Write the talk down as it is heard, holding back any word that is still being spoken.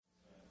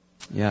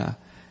Yeah.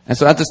 And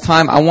so at this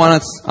time, I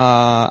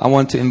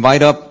want to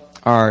invite up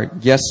our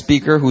guest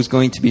speaker who's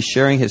going to be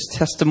sharing his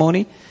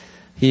testimony.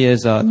 He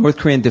is a North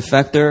Korean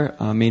defector,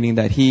 meaning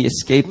that he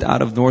escaped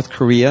out of North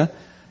Korea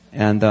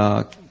and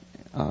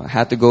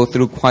had to go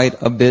through quite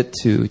a bit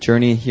to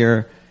journey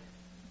here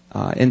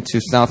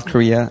into South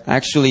Korea.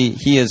 Actually,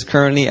 he is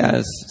currently,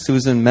 as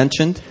Susan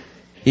mentioned,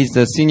 he's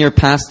the senior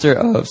pastor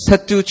of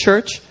Setdu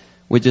Church,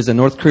 which is a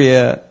North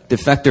Korea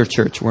defector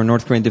church where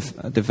North Korean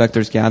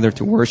defectors gather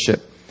to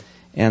worship.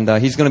 And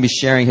he's going to be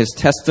sharing his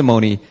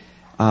testimony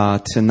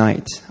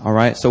tonight. All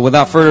right. So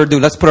without further ado,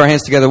 let's put our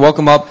hands together.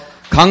 Welcome up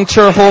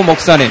강철호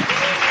목사님.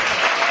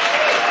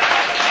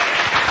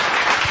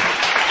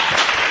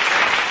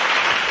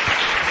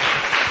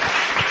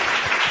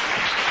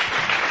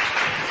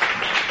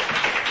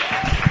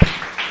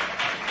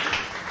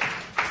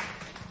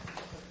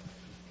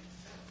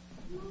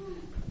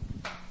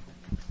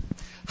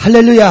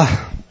 할렐루야.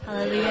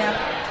 할렐루야.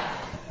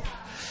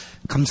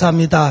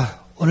 감사합니다.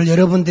 오늘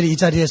여러분들이 이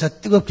자리에서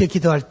뜨겁게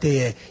기도할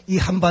때에 이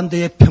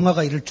한반도에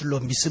평화가 이룰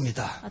줄로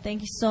믿습니다.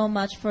 Thank you so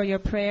much for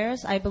your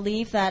prayers. I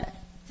believe that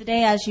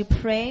today as you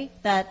pray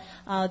that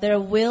there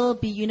will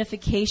be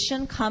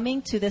unification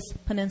coming to this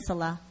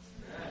peninsula.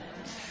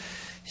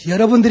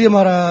 여러분들이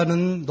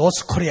말하는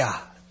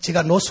노스코리아.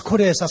 제가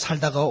노스코리아에서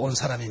살다가 온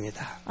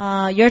사람입니다.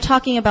 You're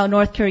talking about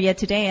North Korea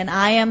today, and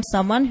I am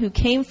someone who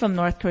came from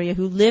North Korea,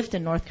 who lived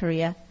in North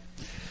Korea.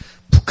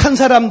 북한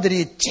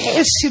사람들이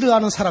제일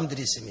싫어하는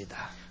사람들이 있습니다.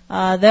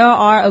 There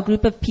are a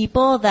group of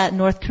people that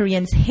North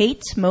Koreans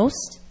hate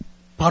most.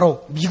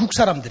 바로 미국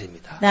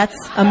사람들입니다. That's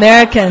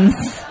Americans.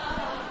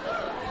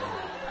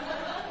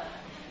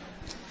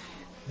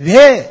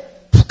 왜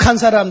북한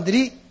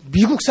사람들이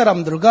미국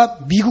사람들과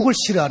미국을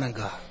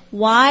싫어하는가?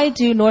 Why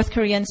do North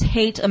Koreans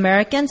hate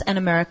Americans and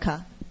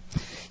America?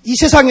 이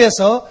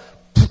세상에서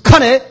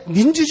북한의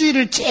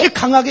민주주의를 제일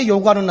강하게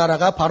요구하는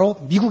나라가 바로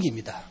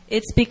미국입니다.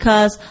 It's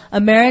because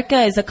America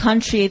is a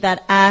country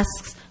that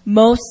asks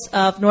most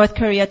of North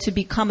Korea to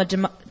become a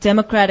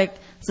democratic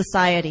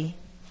society.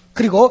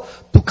 그리고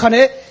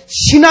북한의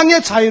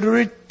신앙의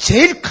자유를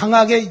제일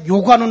강하게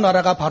요구하는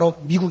나라가 바로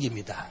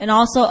미국입니다. And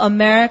also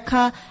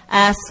America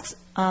asks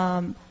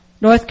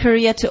North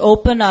Korea to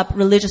open up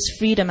religious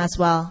freedom as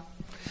well.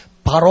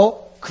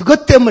 바로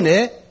그것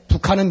때문에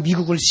북한은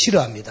미국을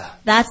싫어합니다.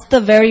 That's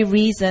the very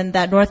reason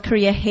that North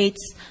Korea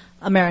hates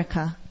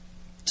America.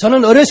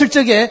 저는 어렸을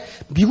적에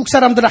미국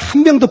사람들을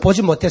한 명도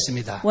보지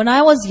못했습니다. When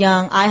I was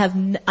young, I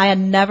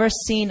had never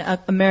seen an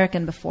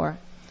American before.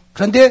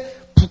 그런데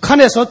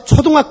북한에서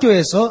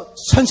초등학교에서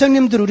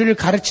선생님들 우리를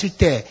가르칠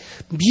때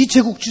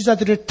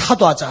미제국주의자들을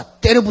타도하자,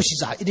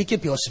 때려부시자 이렇게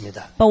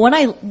배웠습니다. But when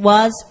I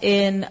was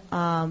in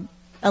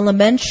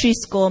elementary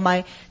school,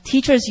 my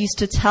teachers used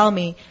to tell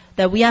me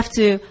that we have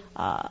to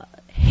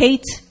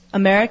hate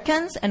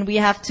Americans and we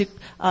have to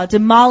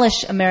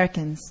demolish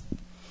Americans.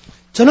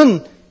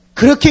 저는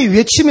그렇게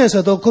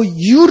외치면서도 그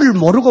이유를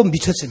모르고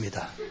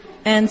미쳤습니다.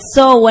 And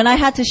so when I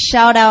had to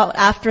shout out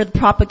after the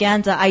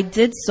propaganda, I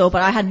did so,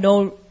 but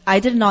I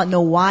did not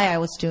know why I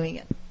was doing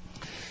it.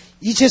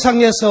 이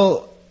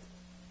세상에서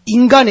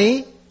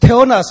인간이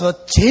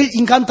태어나서 제일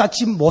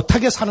인간답지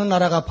못하게 사는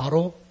나라가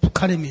바로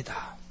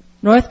북한입니다.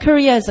 North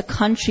Korea is a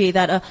country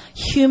that a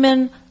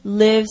human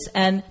lives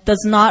and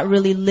does not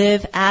really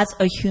live as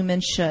a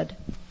human should.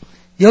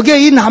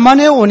 여기에 이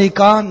남한에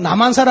오니까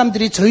남한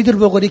사람들이 저희들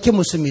보고 이렇게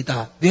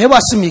묻습니다. 왜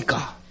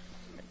왔습니까?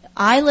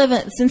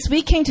 Since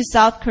we came to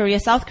South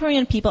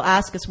Korean people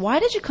ask us, why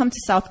did you come to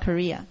South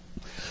Korea?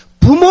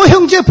 부모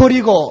형제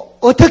버리고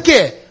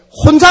어떻게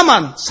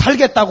혼자만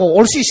살겠다고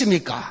올 수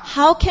있습니까?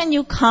 How can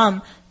you come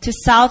to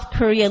South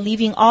Korea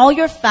leaving all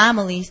your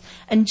families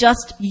and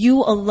just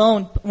you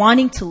alone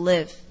wanting to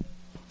live?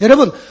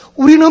 여러분,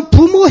 우리는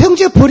부모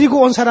형제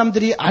버리고 온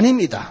사람들이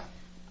아닙니다.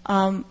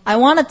 I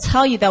want to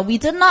tell you that we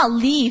did not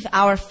leave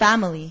our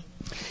family.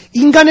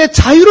 인간의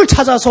자유를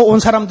찾아서 온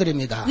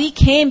사람들입니다. We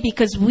came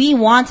because we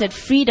wanted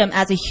freedom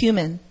as a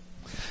human.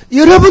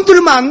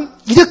 여러분들만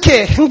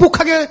이렇게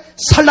행복하게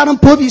살라는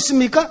법이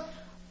있습니까?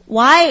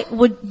 Why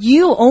would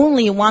you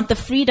only want the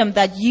freedom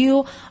that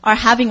you are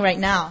having right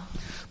now?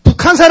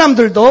 북한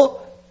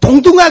사람들도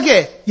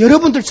동등하게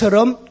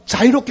여러분들처럼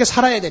자유롭게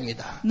살아야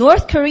됩니다.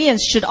 North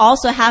Koreans should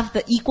also have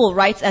the equal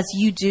rights as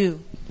you do.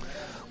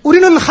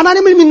 우리는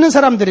하나님을 믿는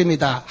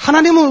사람들입니다.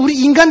 하나님은 우리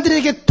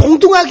인간들에게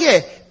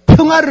동등하게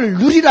평화를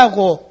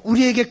누리라고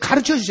우리에게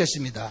가르쳐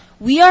주셨습니다.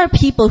 We are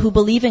people who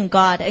believe in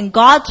God, and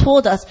God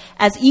told us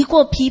as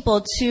equal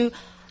people to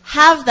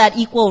have that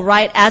equal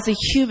right as a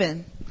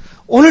human.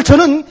 오늘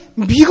저는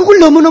미국을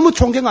너무너무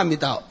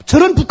존경합니다.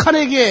 저는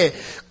북한에게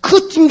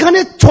그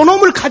인간의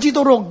존엄을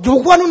가지도록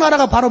요구하는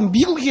나라가 바로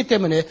미국이기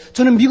때문에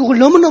저는 미국을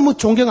너무너무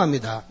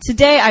존경합니다.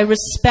 Today I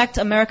respect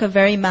America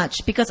very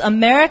much because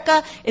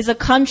America is a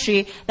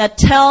country that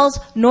tells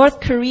North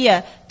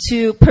Korea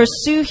to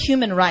pursue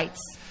human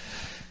rights.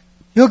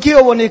 여기에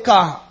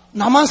오니까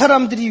남한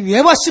사람들이 왜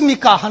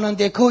왔습니까?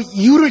 하는데 그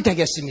이유를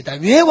대겠습니다.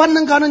 왜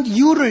왔는가 하는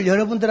이유를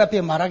여러분들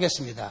앞에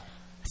말하겠습니다.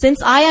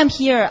 Since I am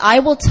here, I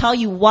will tell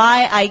you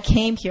why I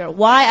came here,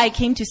 why I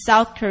came to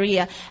South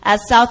Korea, as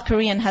South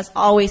Korean has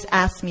always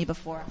asked me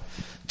before.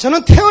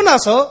 저는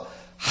태어나서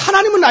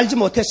하나님은 알지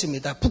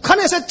못했습니다.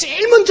 북한에서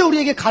제일 먼저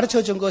우리에게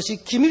가르쳐준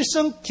것이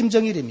김일성,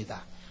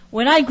 김정일입니다.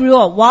 When I grew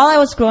up, while I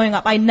was growing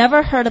up, I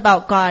never heard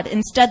about God.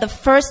 Instead, the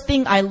first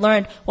thing I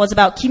learned was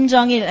about Kim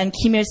Jong-il and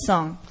Kim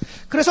Il-sung.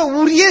 그래서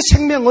우리의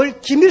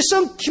생명을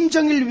김일성,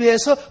 김정일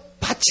위해서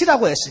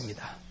바치라고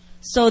했습니다.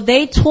 So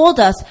they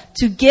told us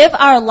to give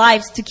our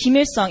lives to Kim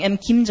Il-sung and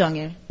Kim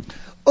Jong-il.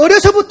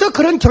 어려서부터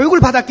그런 교육을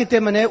받았기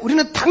때문에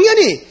우리는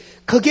당연히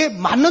그게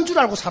맞는 줄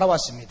알고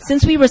살아왔습니다.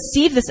 Since we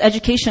received this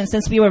education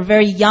since we were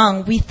very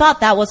young, we thought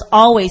that was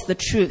always the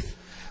truth.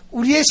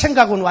 우리의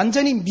생각은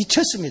완전히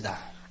미쳤습니다.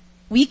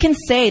 We can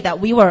say that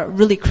we were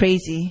really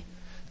crazy.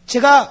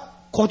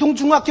 제가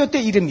고등중학교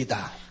때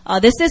일입니다.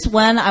 This is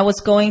when I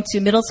was going to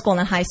middle school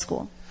and high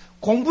school.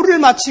 공부를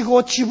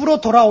마치고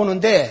집으로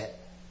돌아오는데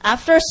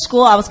After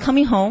school, I was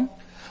coming home,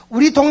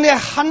 우리 동네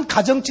한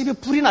가정집에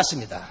불이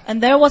났습니다.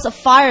 and there was a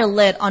fire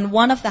lit on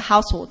one of the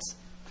households.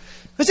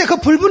 그래서 그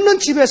불 붙는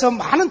집에서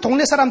많은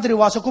동네 사람들이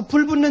와서 그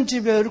불 붙는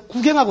집을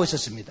구경하고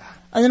있었습니다.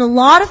 And then a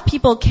lot of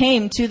people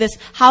came to this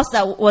house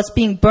that was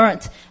being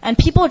burnt, and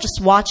people were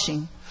just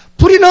watching.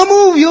 불이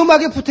너무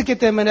위험하게 붙었기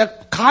때문에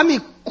감히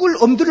꿀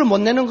엄두를 못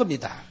내는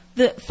겁니다.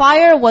 The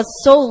fire was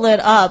so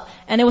lit up,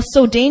 and it was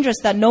so dangerous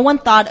that no one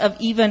thought of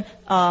even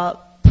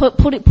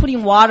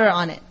putting water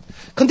on it.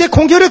 근데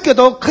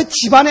공교롭게도 그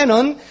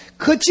집안에는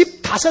그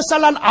집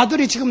 5살 난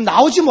아들이 지금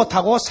나오지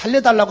못하고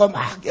살려달라고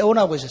막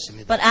애원하고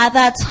있었습니다. But at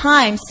that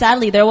time,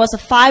 sadly, there was a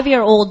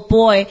 5-year-old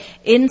boy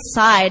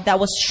inside that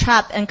was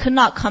trapped and could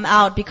not come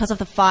out because of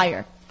the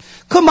fire.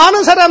 그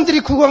많은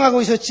사람들이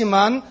구경하고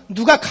있었지만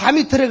누가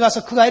감히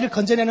들어가서 그 아이를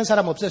건져내는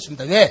사람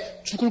없었습니다.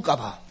 왜? 죽을까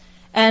봐.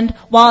 And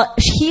while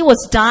he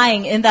was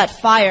dying in that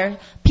fire,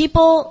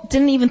 people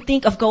didn't even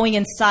think of going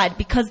inside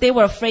because they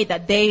were afraid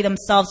that they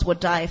themselves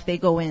would die if they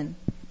go in.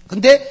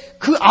 근데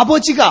그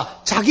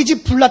아버지가 자기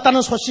집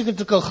불났다는 소식을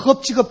듣고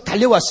허겁지겁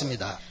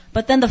달려왔습니다.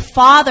 But then the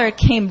father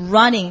came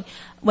running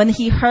when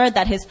he heard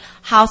that his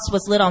house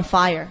was lit on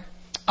fire.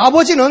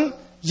 아버지는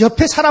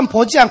옆에 사람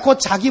보지 않고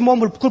자기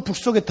몸을 그 불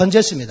속에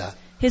던졌습니다.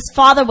 His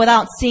father,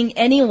 without seeing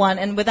anyone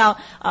and without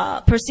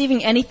perceiving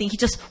anything, he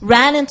just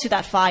ran into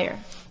that fire.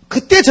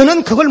 그때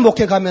저는 그걸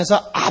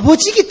목격하면서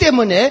아버지이기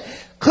때문에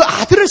그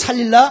아들을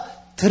살리려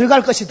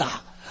들어갈 것이다.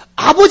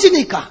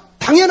 아버지니까.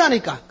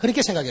 당연하니까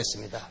그렇게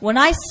생각했습니다. When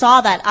I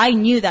saw that, I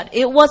knew that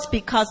it was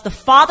because the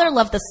father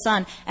loved the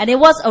son, and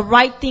it was a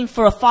right thing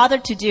for a father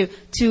to do,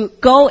 to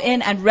go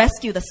in and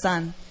rescue the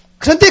son.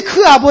 그런데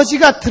그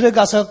아버지가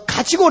들어가서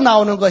가지고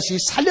나오는 것이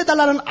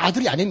살려달라는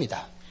아들이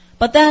아닙니다.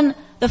 But then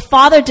the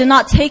father did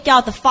not take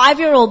out the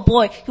 5-year-old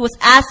boy who was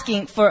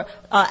asking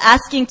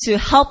to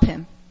help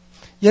him.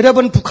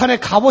 여러분 북한에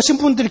가보신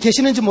분들이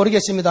계시는지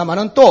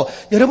모르겠습니다만은 또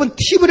여러분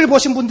TV를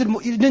보신 분들이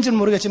있는지는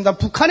모르겠습니다.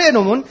 북한에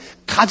놓은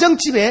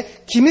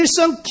가정집에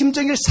김일성,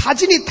 김정일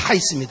사진이 다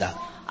있습니다.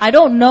 I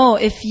don't know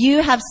if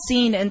you have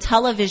seen in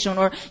television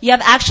or you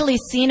have actually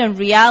seen in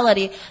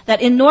reality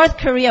that in North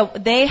Korea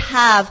they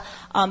have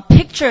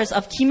pictures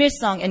of Kim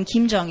Il-sung and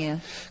Kim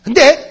Jong-il.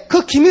 근데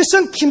그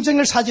김일성,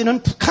 김정일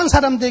사진은 북한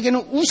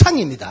사람들에게는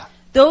우상입니다.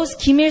 Those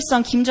Kim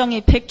Il-sung, Kim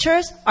Jong-il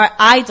pictures are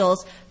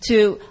idols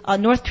to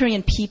North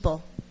Korean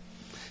people.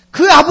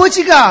 그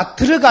아버지가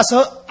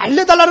들어가서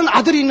알려달라는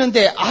아들이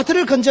있는데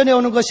아들을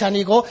건져내오는 것이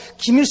아니고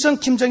김일성,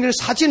 김정일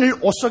사진을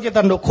옷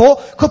속에다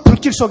넣고 그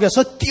불길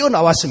속에서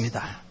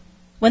뛰어나왔습니다.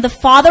 When the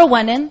father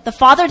went in, the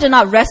father did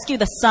not rescue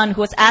the son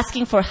who was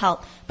asking for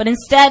help, but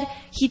instead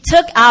he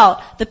took out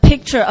the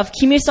picture of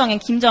Kim Il-sung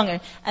and Kim Jong-il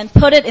and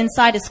put it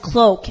inside his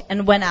cloak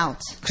and went out.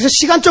 그래서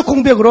시간적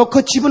공백으로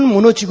그 집은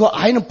무너지고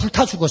아이는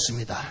불타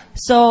죽었습니다.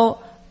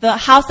 So the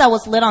house that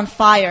was lit on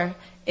fire,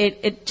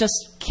 it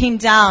just came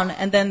down,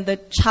 and then the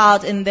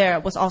child in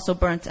there was also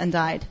burnt and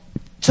died.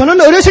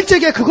 저는 어렸을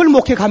적에 그걸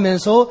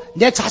목격하면서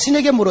내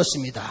자신에게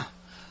물었습니다.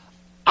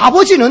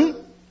 아버지는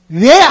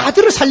왜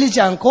아들을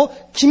살리지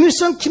않고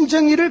김일성,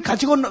 김정일을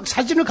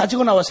사진을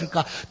가지고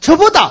나왔을까?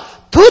 저보다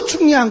더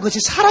중요한 것이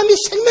사람이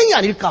생명이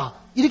아닐까?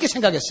 이렇게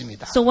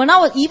생각했습니다. So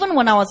even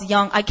when I was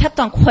young, I kept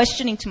on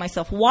questioning to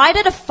myself, why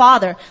did a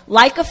father,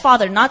 like a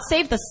father, not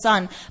save the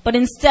son, but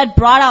instead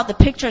brought out the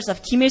pictures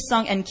of Kim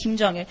Il-sung and Kim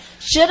Jong-il?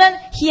 Shouldn't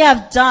he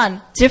have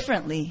done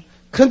differently?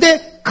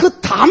 그런데 그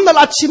다음날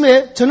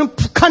아침에 저는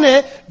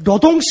북한의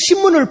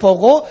노동신문을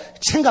보고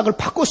생각을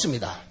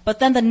바꿨습니다. But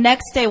then the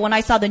next day when I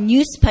saw the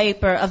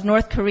newspaper of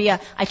North Korea,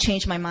 I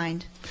changed my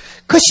mind.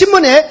 그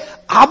신문에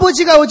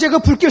아버지가 어제 그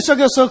불길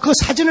속에서 그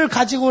사진을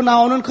가지고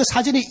나오는 그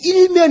사진이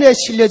일면에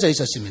실려져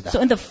있었습니다. So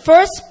in the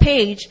first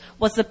page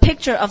was the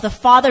picture of the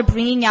father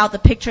bringing out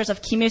the pictures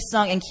of Kim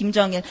Il-sung and Kim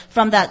Jong-il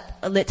from that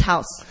lit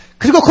house.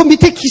 그리고 그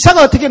밑에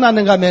기사가 어떻게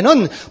났는가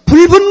하면은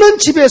불 붙는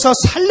집에서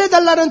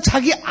살려달라는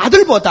자기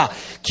아들보다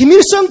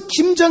김일성,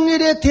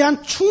 김정일에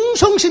대한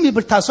충성심이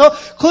불타서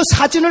그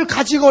사진을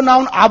가지고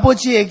나온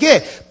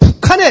아버지에게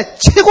북한의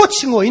최고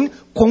칭호인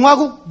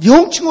공화국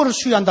영칭호를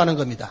수여한다는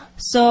겁니다.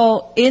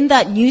 So in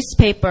that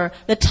newspaper,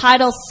 the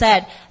title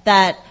said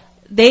that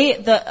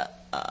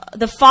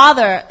the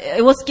father,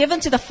 it was given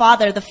to the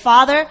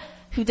father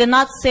who did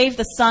not save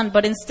the son,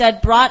 but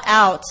instead brought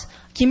out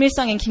Kim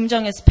Il-sung and Kim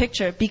Jong-il's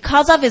picture.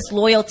 Because of his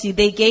loyalty,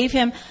 they gave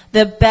him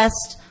the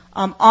best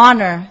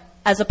honor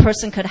as a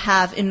person could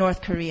have in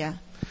North Korea.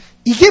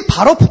 이게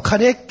바로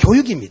북한의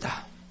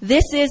교육입니다.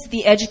 This is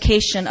the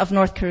education of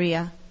North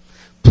Korea.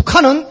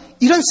 북한은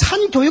이런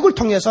산교육을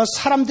통해서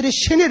사람들의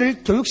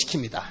세뇌를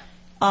교육시킵니다.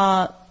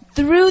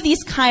 Through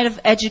this kind of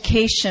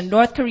education,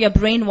 North Korea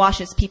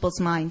brainwashes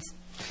people's minds.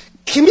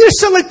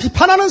 김일성을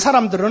비판하는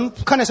사람들은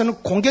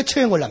북한에서는 공개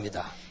처형을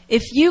합니다.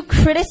 If you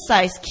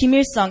criticize Kim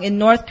Il-sung in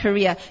North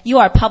Korea, you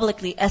are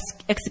publicly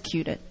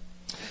executed.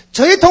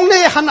 저희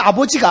동네의 한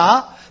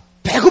아버지가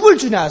배급을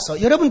주냐서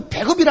여러분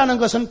배급이라는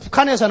것은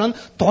북한에서는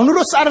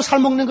돈으로 쌀을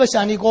삶먹는 것이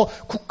아니고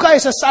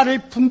국가에서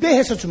쌀을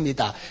분배해서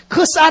줍니다.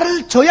 그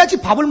쌀을 줘야지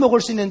밥을 먹을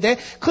수 있는데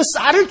그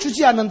쌀을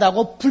주지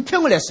않는다고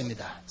불평을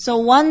했습니다. So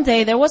one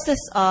day there was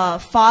this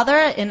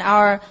father in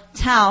our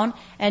town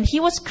and he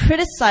was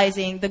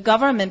criticizing the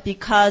government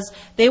because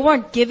they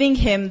weren't giving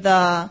him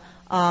the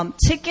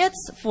tickets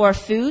for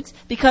food,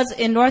 because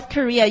in North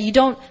Korea you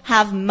don't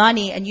have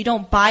money and you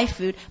don't buy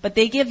food, but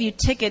they give you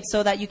tickets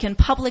so that you can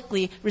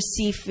publicly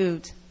receive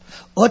food.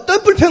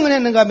 어떤 불평을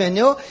했는가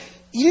하면요.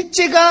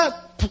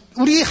 일제가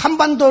우리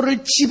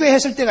한반도를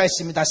지배했을 때가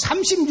있습니다.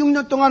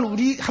 36년 동안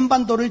우리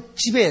한반도를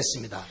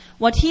지배했습니다.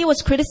 What he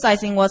was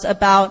criticizing was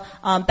about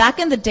back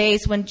in the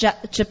days when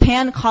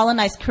Japan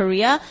colonized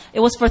Korea.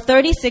 It was for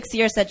 36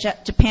 years that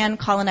Japan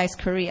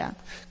colonized Korea.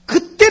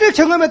 그때를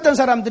경험했던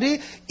사람들이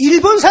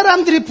일본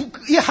사람들이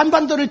이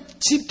한반도를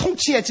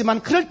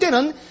통치했지만 그럴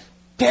때는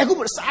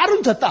배급을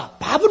쌀은 줬다.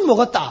 밥은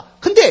먹었다.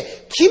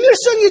 근데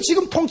김일성이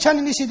지금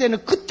통치하는 이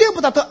시대는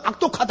그때보다 더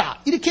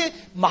악독하다. 이렇게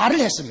말을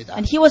했습니다.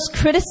 And he was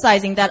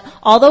criticizing that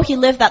although he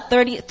lived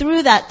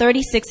through that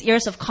 36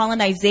 years of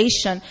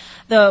colonization,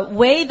 the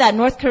way that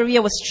North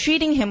Korea was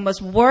treating him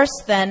was worse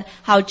than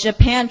how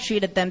Japan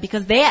treated them,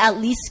 because they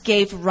at least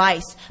gave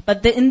rice.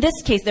 But in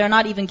this case, they're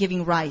not even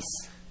giving rice.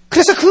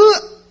 그래서 그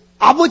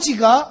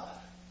아버지가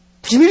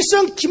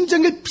김일성,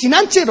 김정일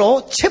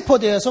비난죄로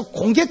체포되어서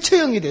공개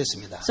처형이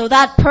되었습니다. So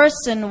that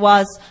person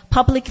was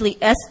publicly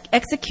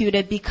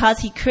executed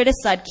because he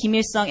criticized Kim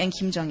Il-sung and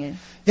Kim Jong-il.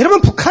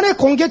 여러분, 북한의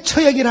공개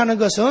처형이라는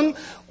것은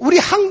우리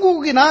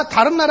한국이나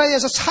다른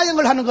나라에서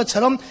사형을 하는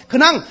것처럼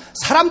그냥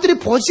사람들이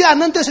보지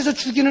않는 데서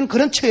죽이는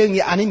그런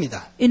처형이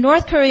아닙니다. In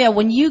North Korea,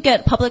 when you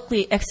get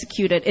publicly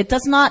executed, it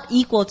does not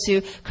equal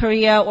to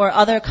Korea or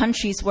other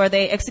countries where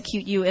they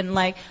execute you in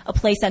like a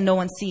place that no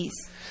one sees.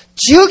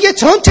 지역의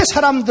전체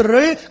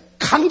사람들을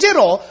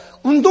강제로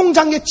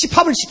운동장에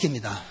집합을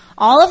시킵니다.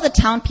 All of the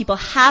town people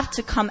have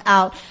to come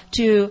out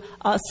to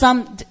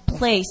some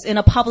place, in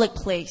a public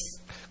place.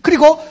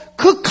 그리고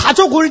그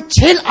가족을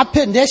제일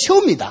앞에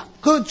내세웁니다.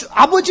 그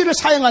아버지를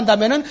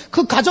사형한다면은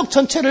그 가족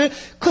전체를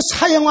그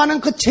사형하는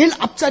그 제일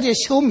앞자리에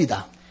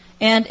세웁니다.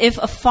 And if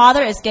a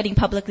father is getting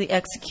publicly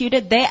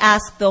executed, they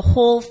ask the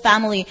whole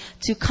family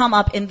to come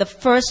up in the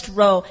first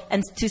row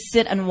and to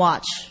sit and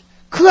watch.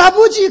 그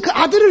아버지, 그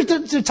아들을,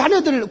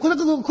 자녀들,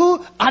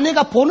 그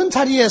아내가 보는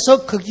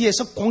자리에서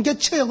거기에서 공개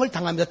처형을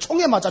당합니다.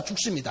 총에 맞아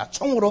죽습니다.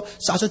 총으로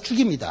쏴서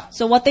죽입니다.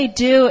 So what they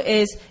do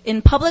is,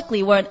 in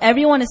publicly, where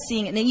everyone is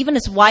seeing, and even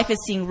his wife is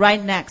seeing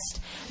right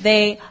next,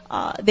 they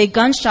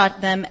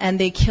gunshot them and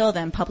they kill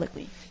them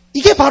publicly.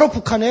 이게 바로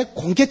북한의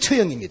공개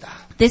처형입니다.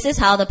 This is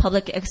how the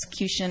public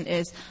execution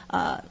is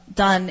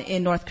done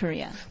in North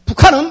Korea.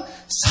 북한은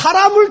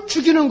사람을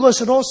죽이는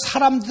것으로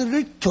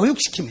사람들을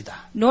교육시킵니다.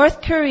 North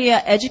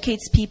Korea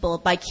educates people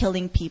by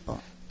killing people.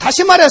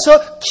 다시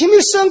말해서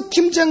김일성,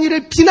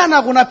 김정일을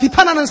비난하거나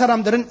비판하는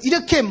사람들은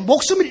이렇게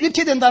목숨을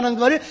잃게 된다는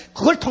걸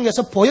그걸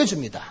통해서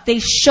보여줍니다. They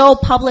show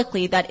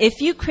publicly that if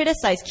you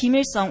criticize Kim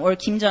Il-sung or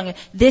Kim Jong-il,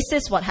 this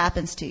is what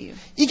happens to you.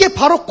 이게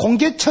바로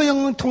공개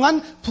처형을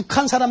통한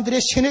북한 사람들의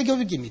세뇌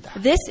교육입니다.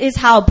 This is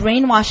how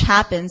brainwash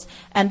happens,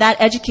 and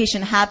that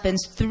education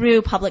happens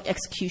through public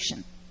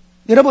execution.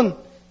 여러분,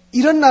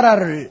 이런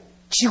나라를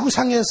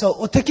지구상에서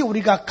어떻게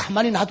우리가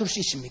가만히 놔둘 수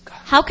있습니까?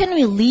 How can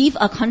we leave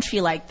a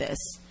country like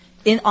this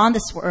on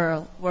this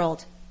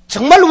world?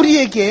 정말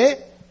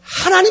우리에게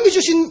하나님이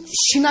주신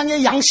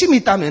신앙의 양심이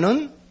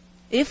있다면은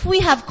If we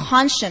have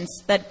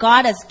conscience that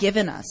God has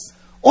given us,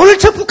 오늘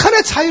저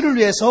북한의 자유를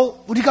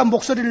위해서 우리가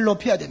목소리를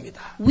높여야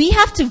됩니다. we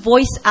have to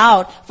voice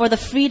out for the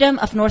freedom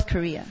of North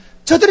Korea.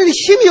 저들은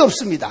힘이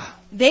없습니다.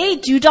 They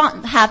do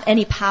not have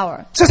any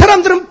power. 저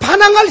사람들은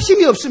반항할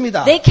힘이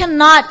없습니다. They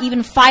cannot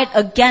even fight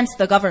against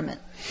the government.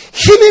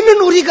 힘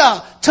있는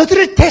우리가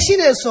저들을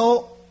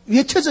대신해서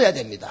외쳐줘야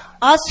됩니다.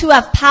 Us who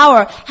have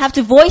power have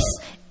to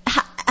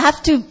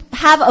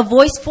have a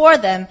voice for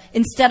them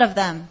instead of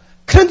them.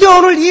 그런데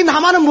오늘 이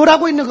남한은 뭘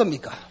하고 있는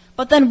겁니까?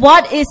 But then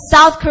what is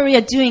South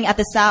Korea doing at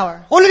this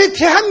hour? 오늘 이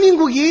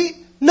대한민국이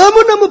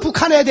너무너무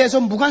북한에 대해서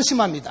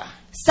무관심합니다.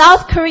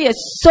 South Korea is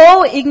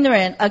so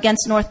ignorant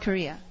against North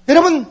Korea.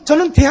 여러분,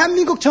 저는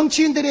대한민국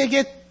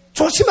정치인들에게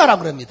조심하라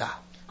그럽니다.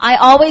 I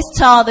always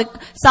tell the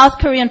South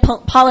Korean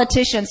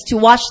politicians to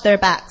watch their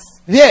backs.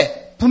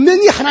 왜?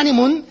 분명히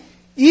하나님은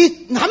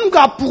이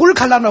남과 북을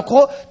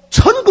갈라놓고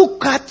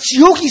천국과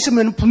지옥이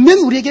있으면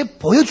분명히 우리에게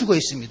보여주고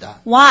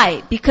있습니다.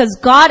 Why? Because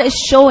God is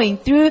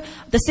showing through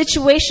the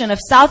situation of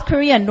South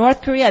Korea and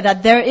North Korea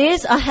that there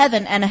is a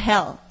heaven and a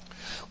hell.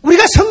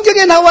 우리가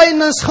성경에 나와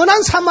있는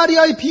선한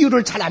사마리아의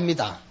비유를 잘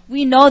압니다.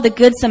 We know the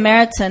Good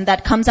Samaritan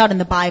that comes out in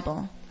the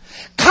Bible.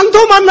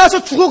 강도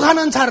만나서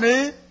죽어가는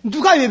자를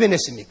누가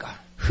외면했습니까?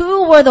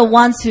 Who were the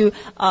ones who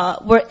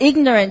were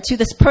ignorant to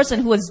this person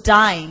who was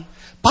dying?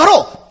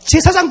 바로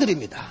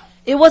제사장들입니다.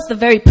 It was the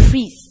very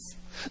priests.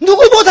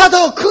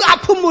 누구보다도 그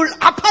아픔을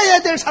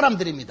아파야 될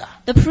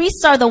사람들입니다. The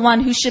priests are the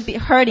one who should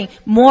be hurting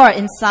more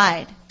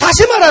inside.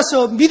 다시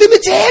말해서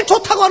믿음이 제일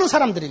좋다고 하는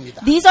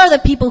사람들입니다. These are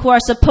the people who are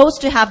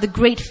supposed to have the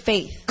great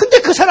faith.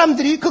 근데 그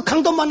사람들이 그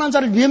강도 만난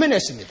자를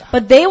외면했습니다.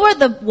 But they were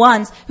the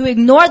ones who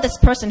ignored this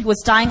person who was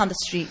dying on the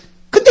street.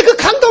 근데 그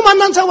강도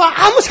만난 자와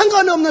아무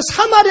상관이 없는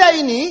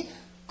사마리아인이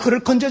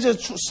그를 건져줘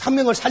한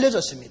명을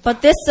살려줬습니다.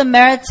 But this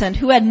Samaritan,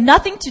 who had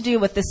nothing to do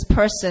with this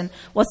person,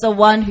 was the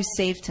one who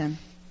saved him.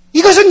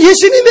 이것은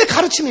예수님의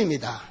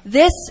가르침입니다.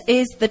 This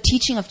is the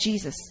teaching of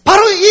Jesus.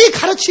 바로 이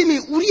가르침이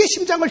우리의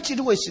심장을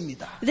찌르고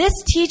있습니다. This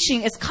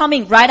teaching is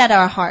coming right at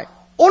our heart.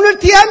 오늘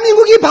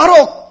대한민국이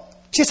바로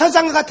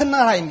제사장과 같은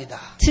나라입니다.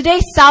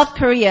 Today, South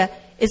Korea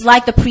is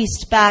like the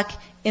priest back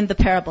in the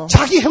parable.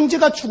 자기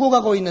형제가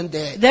죽어가고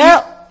있는데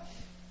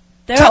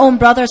Their own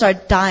brothers are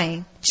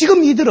dying.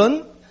 지금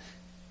이들은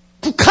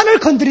북한을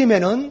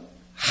건드리면은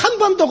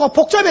한반도가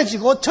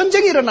복잡해지고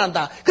전쟁이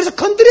일어난다. 그래서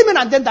건드리면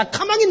안 된다.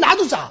 가만히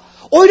놔두자.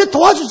 오히려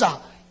도와주자.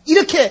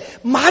 이렇게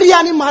말이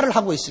아닌 말을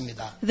하고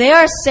있습니다. They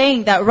are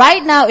saying that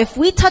right now, if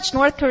we touch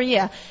North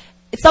Korea,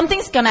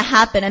 something's going to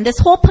happen, and this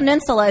whole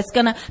peninsula is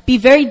going to be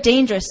very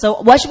dangerous.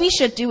 So what we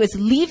should do is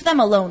leave them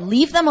alone,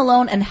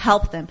 and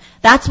help them.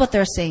 That's what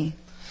they're saying.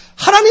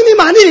 하나님이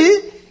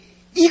만일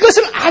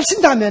이것을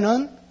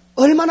아신다면은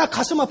얼마나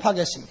가슴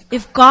아파하겠습니까?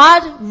 If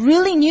God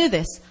really knew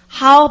this,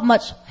 how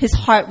much his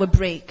heart would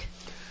break.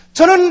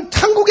 저는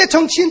한국의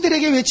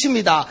정치인들에게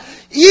외칩니다.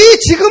 이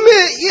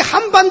지금의 이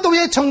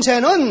한반도의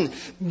정세는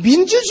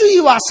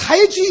민주주의와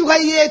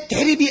사회주의와의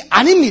대립이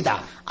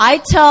아닙니다. I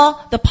tell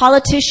the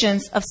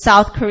politicians of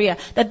South Korea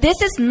that this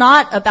is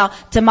not about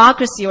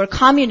democracy or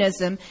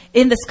communism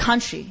in this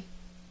country.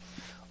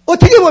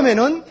 어떻게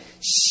보면은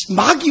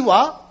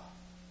마귀와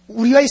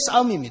우리와의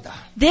싸움입니다.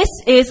 This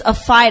is a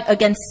fight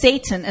against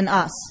Satan and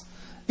us.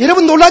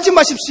 여러분 놀라지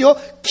마십시오.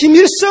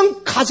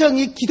 김일성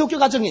가정이 기독교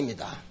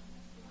가정입니다.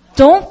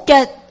 Don't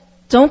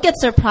get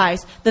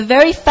surprised. The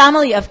very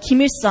family of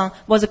Kim Il-sung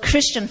was a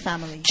Christian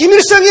family.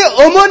 김일성의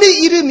어머니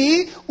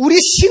이름이 우리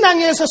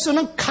신앙에서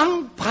쓰는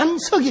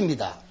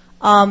강반석입니다.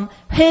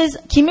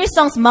 Kim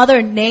Il-sung's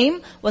mother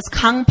name was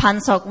Kang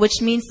Pan-seok,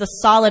 which means the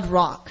solid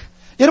rock.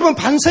 여러분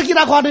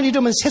반석이라고 하는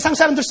이름은 세상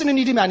사람들 쓰는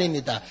이름이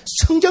아닙니다.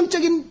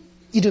 성경적인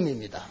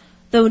이름입니다.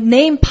 The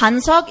name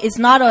Pan-seok is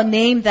not a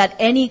name that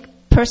any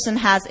person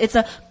has. It's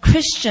a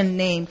Christian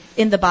name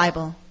in the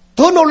Bible.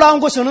 더 놀라운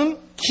것은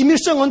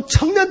김일성은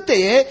청년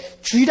때에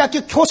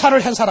주일학교 교사를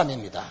한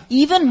사람입니다.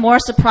 Even more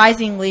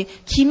surprisingly,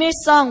 Kim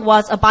Il-sung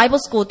was a Bible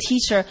school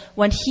teacher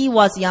when he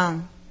was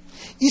young.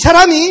 이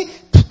사람이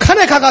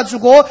북한에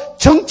가가지고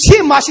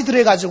정치에 맛이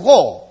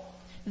들어가지고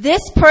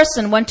This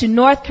person went to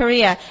North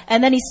Korea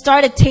and then he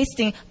started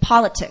tasting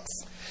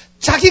politics.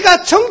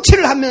 자기가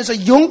정치를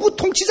하면서 영구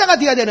통치자가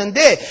되어야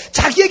되는데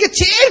자기에게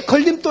제일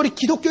걸림돌이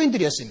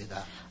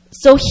기독교인들이었습니다.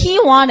 So he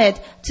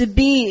wanted to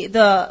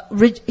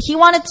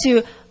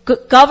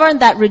govern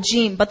that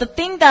regime, but the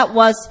thing that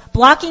was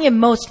blocking him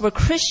most were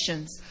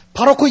Christians.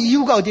 바로 그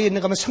이유가 어디에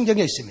있는가 하면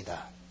성경에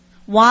있습니다.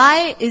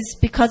 Why? Is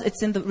because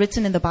it's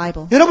written in the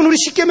Bible. 여러분 우리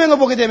십계명을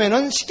보게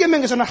되면은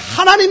십계명에서는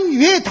하나님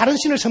외에 다른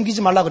신을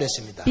섬기지 말라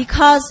그랬습니다.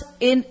 Because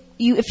if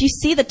you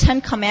see the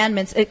 10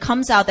 commandments, it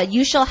comes out that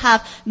you shall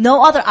have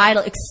no other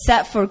idol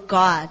except for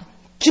God.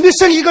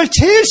 김일성이 이걸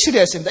제일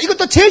싫어했습니다.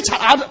 이것도 제일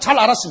잘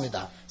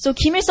알았습니다. So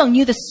Kim Il-sung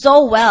knew this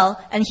so well,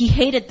 and he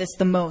hated this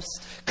the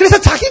most. 그래서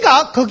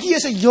자기가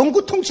거기에서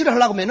영구 통치를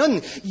하려고 하면은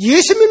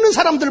예수 믿는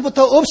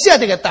사람들부터 없애야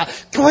되겠다.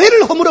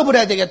 교회를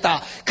허물어버려야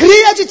되겠다.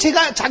 그래야지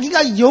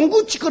자기가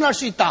영구 집권할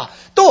수 있다.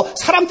 또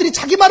사람들이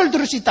자기 말을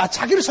들을 수 있다.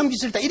 자기를 섬길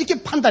수 있다. 이렇게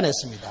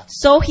판단했습니다.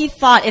 So he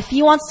thought if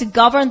he wants to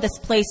govern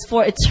this place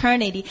for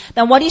eternity,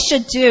 then what he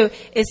should do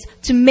is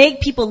to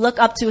make people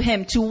look up to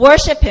him, to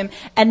worship him,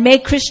 and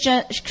make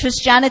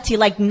Christianity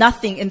like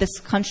nothing in this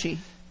country.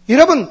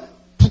 여러분,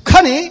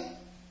 북한이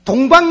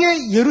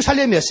동방의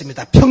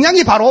예루살렘이었습니다.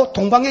 평양이 바로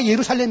동방의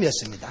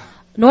예루살렘이었습니다.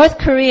 North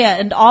Korea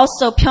and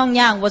also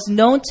Pyongyang was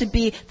known to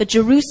be the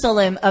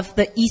Jerusalem of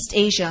the East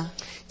Asia.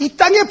 이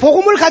땅에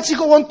복음을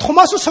가지고 온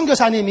토마스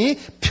선교사님이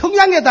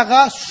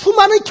평양에다가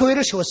수많은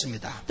교회를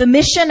세웠습니다. The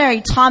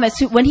missionary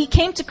Thomas, when he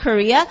came to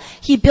Korea,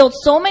 he built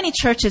so many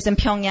churches in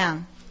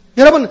Pyongyang.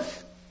 여러분,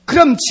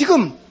 그럼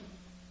지금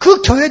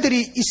그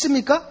교회들이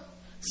있습니까?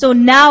 So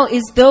now,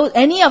 is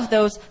any of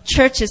those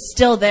churches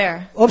still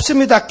there?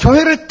 없습니다.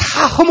 교회를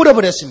다 허물어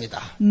버렸습니다.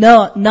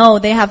 No,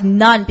 they have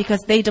none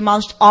because they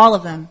demolished all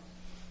of them.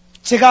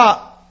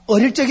 제가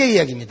어릴 적의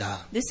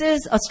이야기입니다. This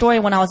is a story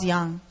when I was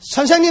young.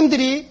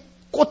 선생님들이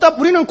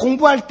우리는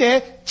공부할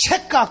때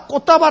책과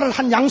꽃다발을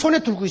한 양손에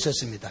들고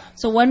있었습니다.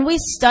 So when we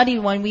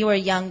studied when we were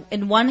young,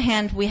 in one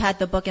hand we had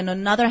the book, in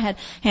another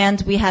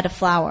hand we had a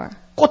flower.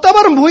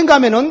 꽃다발은 무엇인가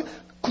하면은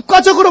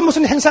국가적으로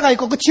무슨 행사가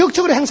있고 그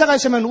지역적으로 행사가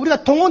있으면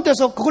우리가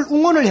동원돼서 그걸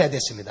응원을 해야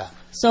됐습니다.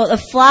 So a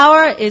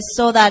flower is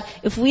so that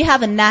if we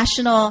have a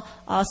national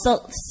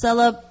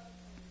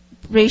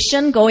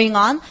celebration going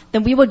on,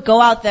 then we would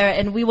go out there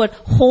and we would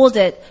hold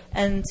it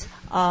and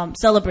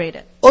celebrate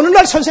it. 어느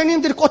날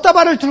선생님들이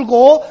꽃다발을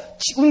들고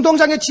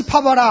운동장에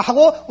집합하라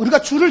하고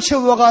우리가 줄을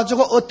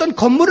세워가지고 어떤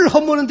건물을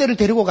허무는 데를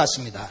데리고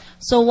갔습니다.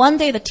 So one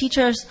day the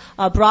teachers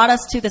brought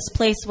us to this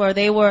place where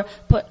they were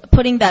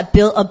putting a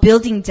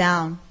building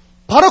down.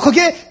 바로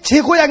그게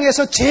제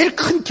고향에서 제일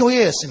큰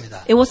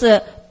교회였습니다. It was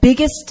the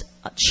biggest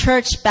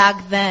church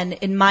back then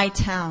in my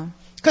town.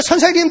 그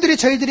선생님들이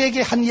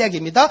저희들에게 한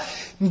이야기입니다.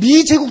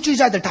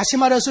 미제국주의자들, 다시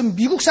말해서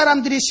미국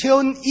사람들이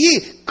세운 이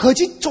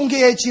거짓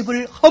종교의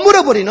집을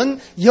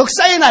허물어버리는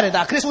역사의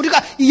날이다. 그래서 우리가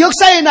이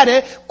역사의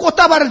날에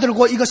꽃다발을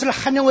들고 이것을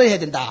환영해야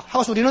된다.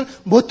 하고서 우리는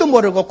뭣도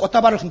모르고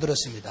꽃다발을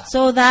흔들었습니다.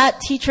 So that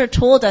teacher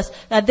told us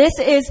that this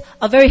is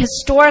a very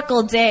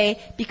historical day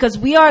because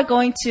we are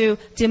going to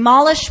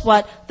demolish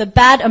what the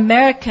bad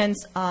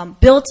Americans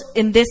built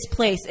in this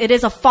place. It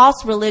is a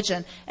false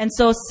religion. And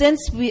so since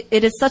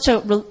it is such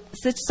a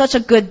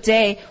good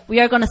day, we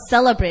are going to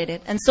celebrate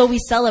it. And so we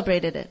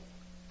celebrated it.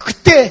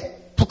 그때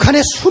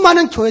북한의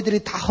수많은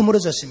교회들이 다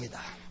허물어졌습니다.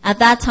 At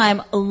that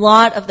time, a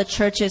lot of the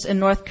churches in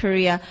North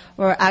Korea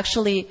were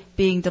actually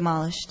being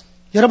demolished.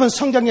 여러분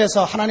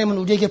성경에서 하나님은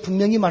우리에게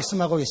분명히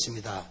말씀하고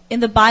있습니다.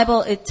 In the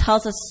Bible, it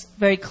tells us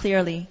very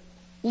clearly,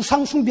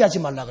 우상 숭배하지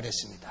말라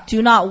그랬습니다. do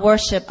not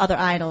worship other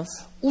idols.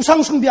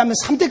 우상 숭배하면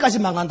 3대까지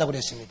망한다고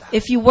그랬습니다.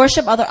 If you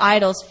worship other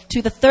idols,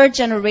 to the third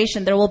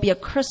generation, there will be a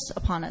curse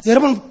upon us.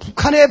 여러분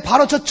북한의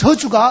바로 저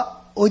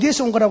저주가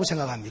어디에서 온 거라고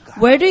생각합니까?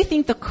 Where do you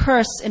think the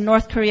curse in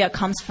North Korea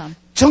comes from?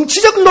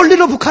 정치적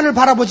논리로 북한을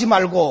바라보지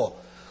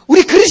말고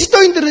우리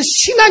그리스도인들은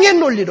신앙의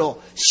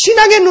논리로,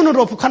 신앙의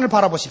눈으로 북한을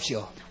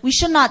바라보십시오. We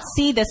should not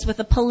see this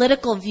with a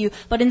political view,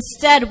 but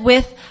instead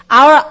with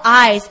our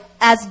eyes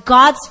as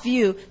God's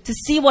view to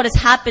see what is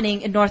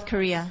happening in North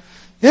Korea.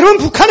 여러분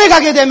북한에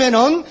가게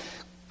되면은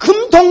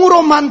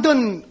금동으로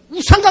만든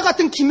우상과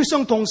같은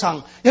김일성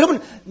동상,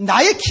 여러분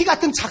나의 키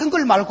같은 작은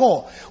걸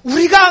말고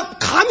우리가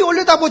감히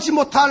올려다보지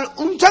못할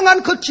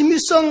웅장한 그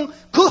김일성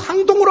그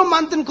항동으로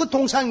만든 그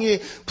동상이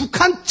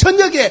북한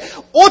전역에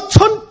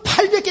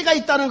 5,800개가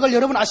있다는 걸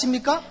여러분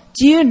아십니까?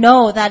 Do you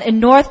know that in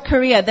North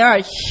Korea there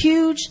are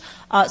huge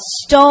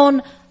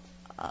stone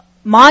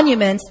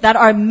monuments that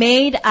are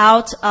made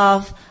out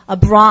of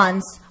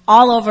bronze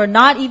all over,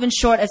 not even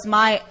short as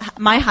my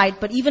height,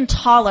 but even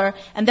taller,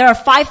 and there are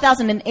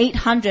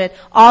 5,800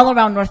 all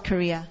around North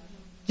Korea.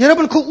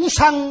 여러분 그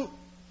우상이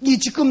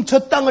지금 저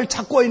땅을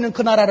잡고 있는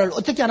그 나라를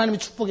어떻게 하나님이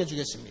축복해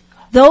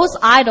주겠습니까? Those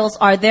idols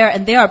are there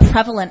and they are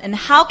prevalent, and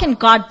how can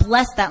God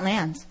bless that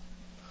land?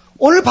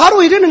 오늘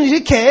바로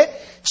이렇게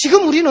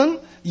지금 우리는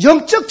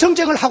영적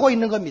정쟁을 하고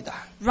있는 겁니다.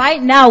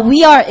 Right now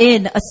we are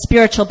in a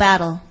spiritual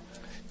battle.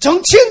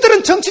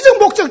 정치인들은 정치적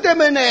목적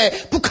때문에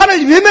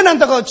북한을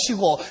외면한다고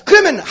치고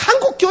그러면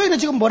한국 교회는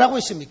지금 뭐라고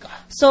있습니까?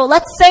 So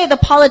let's say the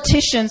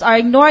politicians are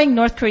ignoring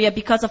North Korea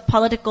because of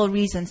political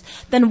reasons.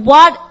 Then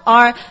what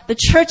are the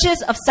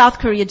churches of South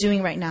Korea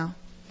doing right now?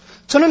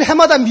 저는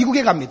해마다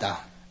미국에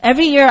갑니다.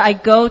 Every year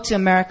I go to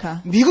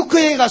America. 미국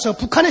교회에 가서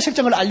북한의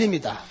실정을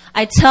알립니다.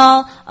 I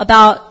tell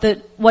about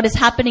what is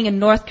happening in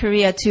North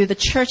Korea to the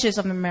churches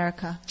of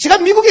America. 제가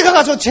미국에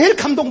가서 제일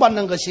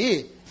감동받는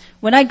것이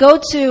When I go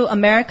to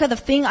America, the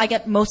thing I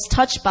get most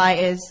touched by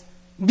is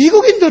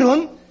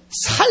미국인들은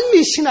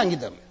삶이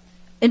신앙이다.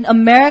 in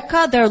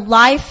America, their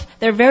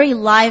very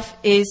life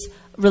is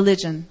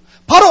religion.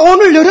 바로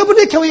오늘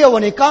여러분의 교회에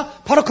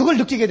오니까 바로 그걸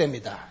느끼게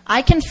됩니다.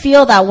 I can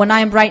feel that when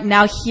I'm right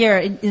now here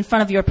in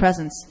front of your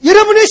presence.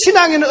 여러분의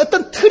신앙에는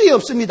어떤 틀이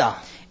없습니다.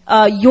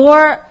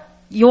 Your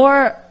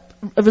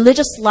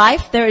religious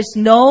life, there is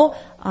no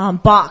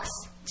box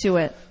to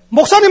it.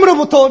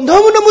 목사님으로부터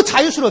너무너무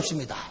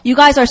자유스럽습니다. You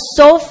guys are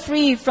so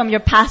free from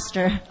your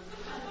pastor.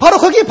 바로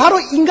그게 바로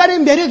인간의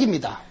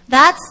매력입니다.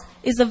 That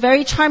is a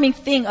very charming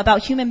thing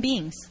about human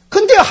beings.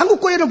 근데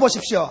한국 교회를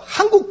보십시오.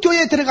 한국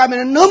교회에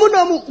들어가면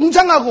너무너무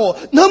웅장하고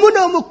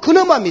너무너무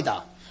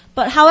근엄합니다.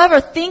 But however,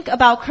 think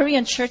about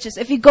Korean churches.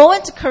 If you go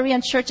into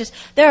Korean churches,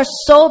 they are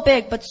so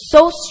big, but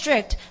so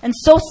strict and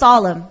so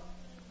solemn.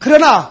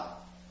 그러나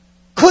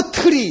그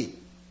틀이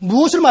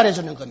무엇을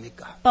말해주는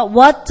겁니까? But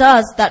what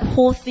does that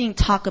whole thing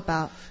talk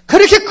about?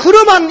 그렇게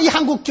근엄한 이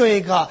한국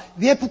교회가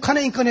왜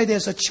북한의 인권에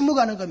대해서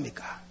침묵하는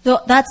겁니까?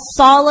 That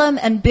solemn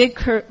and big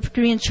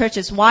Korean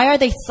churches, why are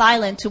they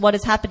silent to what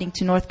is happening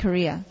to North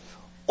Korea?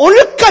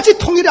 오늘까지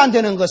통일이 안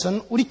되는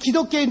것은 우리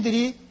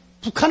기독교인들이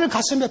북한을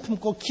가슴에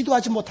품고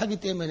기도하지 못하기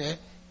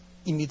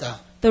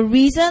때문에입니다. The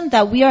reason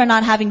that we are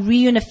not having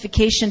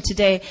reunification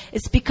today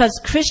is because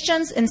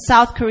Christians in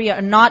South Korea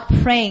are not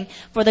praying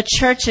for the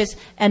churches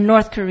in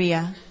North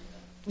Korea.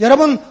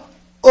 여러분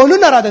어느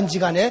나라든지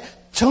간에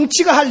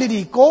정치가 할 일이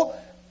있고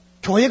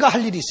교회가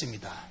할 일이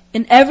있습니다.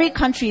 In every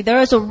country,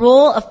 there is a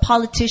role of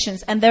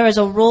politicians and there is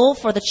a role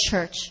for the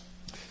church.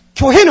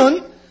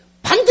 교회는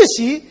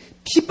반드시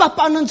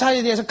핍박받는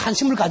자에 대해서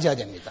관심을 가져야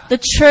됩니다. The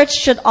church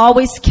should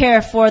always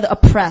care for the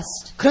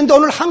oppressed. 그런데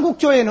오늘 한국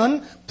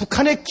교회는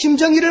북한의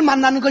김정일을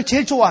만나는 걸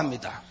제일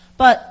좋아합니다.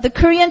 But the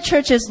Korean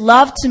churches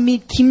love to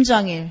meet Kim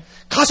Jong-il.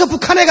 가서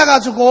북한에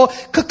가가지고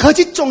그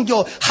거짓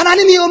종교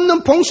하나님이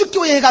없는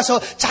봉수교회에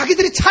가서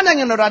자기들이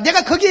찬양해놓으라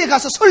내가 거기에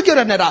가서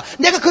설교를 해라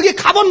내가 거기에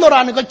가본노라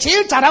하는 걸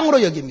제일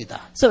자랑으로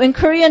여깁니다. So in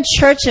Korean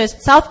churches,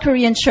 South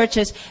Korean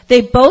churches,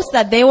 they boast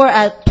that they were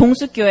at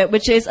Dongsuk-gyoe,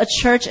 which is a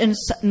church in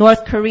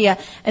North Korea,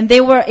 and they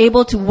were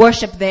able to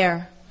worship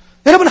there.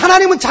 여러분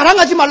하나님은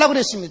자랑하지 말라고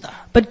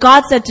그랬습니다. But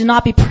God said, do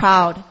not be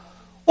proud.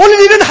 오늘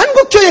이런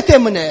한국 교회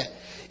때문에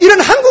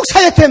이런 한국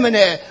사회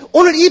때문에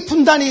오늘 이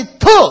분단이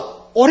더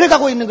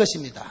오래가고 있는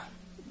것입니다.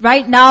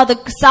 Right now, the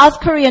South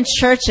Korean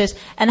churches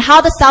and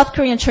how the South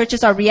Korean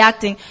churches are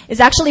reacting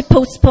is actually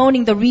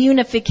postponing the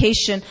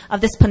reunification of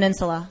this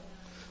peninsula.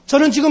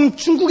 저는 지금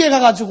중국에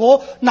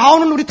가가지고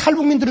나오는 우리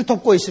탈북민들을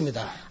돕고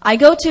있습니다. I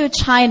go to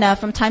China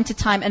from time to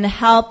time and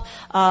help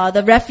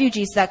the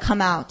refugees that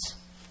come out.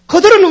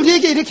 그들은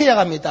우리에게 이렇게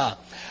이야기합니다.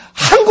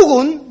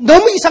 한국은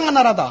너무 이상한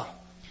나라다.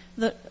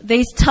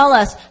 They tell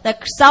us that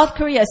South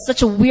Korea is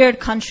such a weird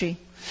country.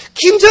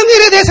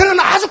 김정일에 대해서는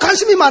아주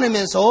관심이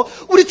많으면서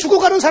우리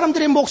죽어가는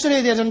사람들의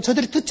목소리에 대해서는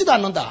저들이 듣지도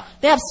않는다.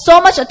 They have so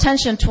much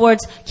attention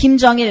towards Kim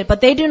Jong-il, but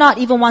they do not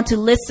even want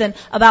to listen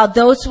about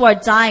those who are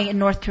dying in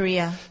North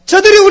Korea.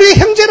 저들이 우리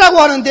형제라고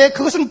하는데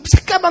그것은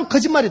새까만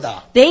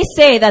거짓말이다. They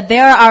say that they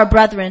are our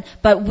brethren,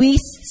 but we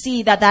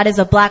see that that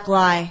is a black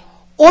lie.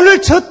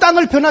 오늘 저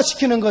땅을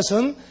변화시키는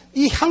것은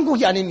이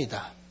한국이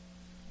아닙니다.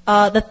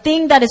 The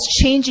thing that is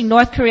changing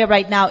North Korea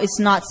right now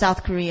is not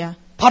South Korea.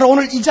 바로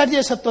오늘 이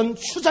자리에 섰던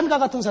수잔과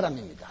같은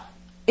사람입니다.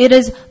 It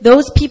is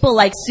those people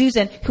like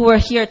Susan who are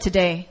here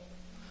today.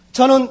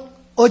 저는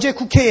어제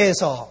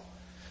국회에서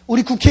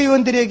우리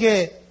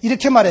국회의원들에게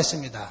이렇게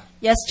말했습니다.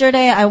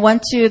 Yesterday I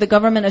went to the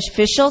government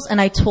officials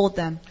and I told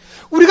them,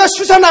 우리가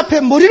수잔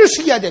앞에 머리를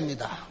숙여야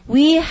됩니다.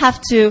 we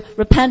have to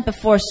repent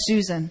before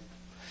Susan.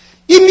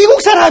 이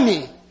미국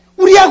사람이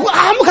우리하고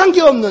아무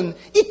관계없는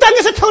이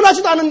땅에서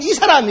태어나지도 않은 이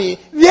사람이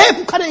왜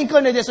북한의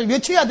인권에 대해서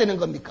외쳐야 되는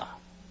겁니까?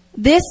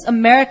 This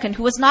American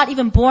who was not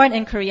even born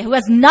in Korea, who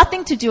has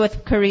nothing to do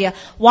with Korea,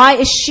 why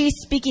is she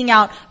speaking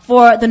out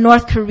for the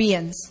North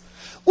Koreans?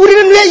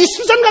 우리는 왜 이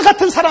수잔과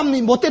같은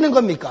사람이 못 되는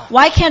겁니까?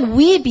 Why can't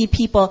we be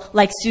people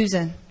like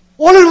Susan?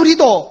 오늘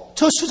우리도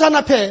저 수잔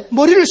앞에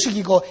머리를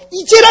숙이고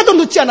이제라도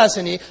늦지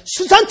않았으니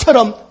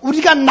수잔처럼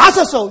우리가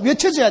나서서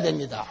외쳐줘야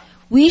됩니다.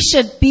 We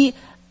should be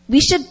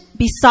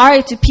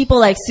sorry to people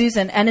like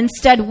Susan, and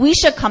instead we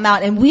should come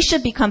out and we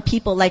should become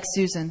people like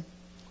Susan.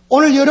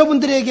 오늘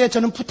여러분들에게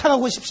저는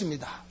부탁하고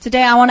싶습니다.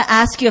 Today I want to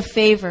ask you a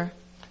favor.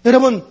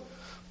 여러분,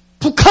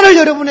 북한을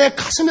여러분의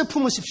가슴에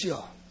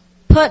품으십시오.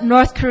 Put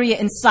North Korea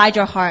inside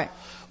your heart.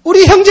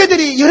 우리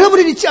형제들이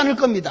여러분을 잊지 않을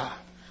겁니다.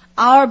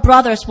 Our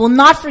brothers will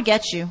not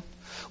forget you.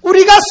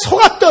 우리가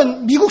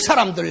속았던 미국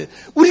사람들,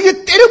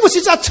 우리가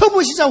때려부시자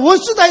쳐부시자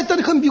원수다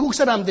했던 그 미국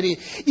사람들이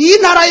이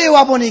나라에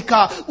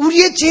와보니까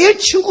우리의 제일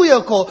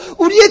친구였고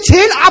우리의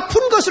제일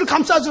아픈 것을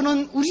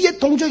감싸주는 우리의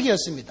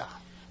동족이었습니다.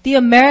 The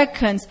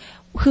Americans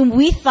whom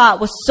we thought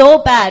was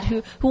so bad,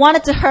 who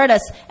wanted to hurt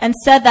us and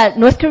said that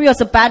North Korea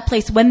was a bad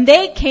place, when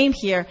they came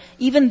here,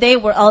 even they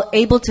were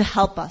able to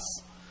help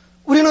us.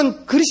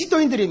 우리는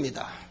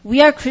그리스도인들입니다. We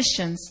are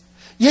Christians.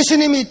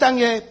 예수님이 이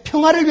땅에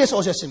평화를 위해서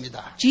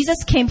오셨습니다.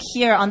 Jesus came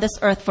here on this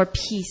earth for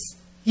peace.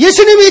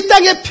 예수님이 이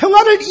땅에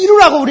평화를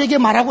이루라고 우리에게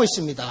말하고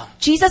있습니다.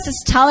 Jesus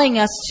is telling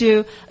us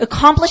to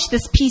accomplish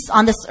this peace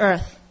on this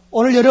earth.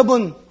 오늘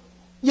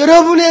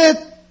여러분의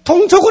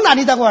동족은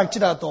아니다고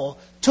할지라도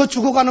저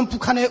죽어가는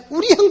북한의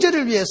우리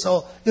형제를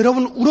위해서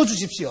여러분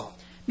울어주십시오.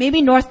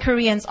 Maybe North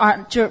Koreans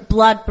aren't your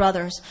blood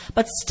brothers,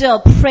 but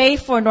still pray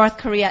for North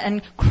Korea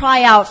and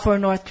cry out for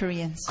North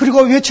Koreans.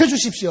 그리고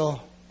외쳐주십시오.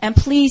 And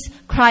please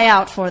cry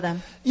out for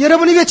them.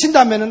 여러분이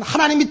외친다면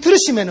하나님이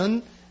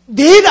들으시면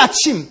내일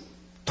아침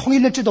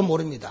통일될지도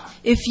모릅니다.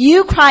 If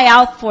you cry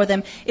out for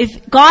them, if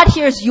God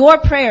hears your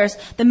prayers,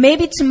 then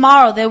maybe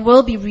tomorrow there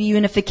will be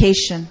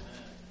reunification.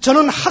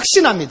 저는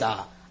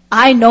확신합니다.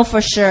 I know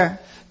for sure.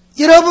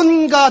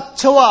 여러분과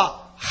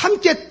저와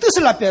함께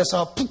뜻을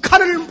합해서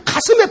북한을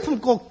가슴에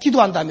품고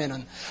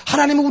기도한다면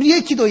하나님은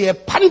우리의 기도에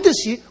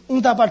반드시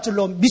응답할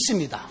줄로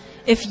믿습니다.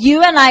 If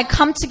you and I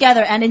come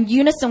together and in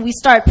unison we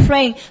start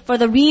praying for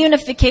the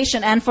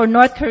reunification and for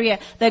North Korea,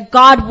 that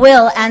God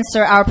will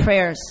answer our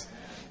prayers.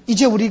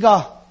 이제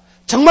우리가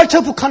정말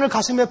저 북한을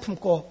가슴에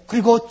품고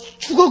그리고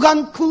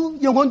죽어간 그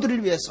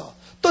영혼들을 위해서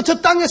또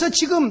저 땅에서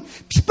지금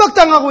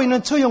핍박당하고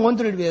있는 저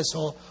영혼들을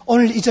위해서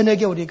오늘 이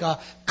저녁에 우리가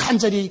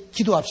간절히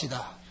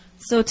기도합시다.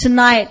 So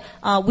tonight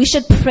we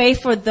should pray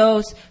for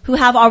those who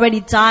have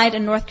already died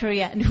in North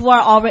Korea and who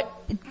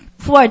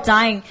are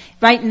dying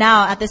right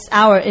now at this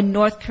hour in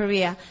North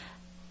Korea,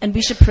 and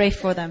we should pray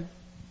for them.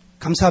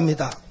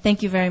 감사합니다.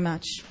 Thank you very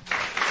much.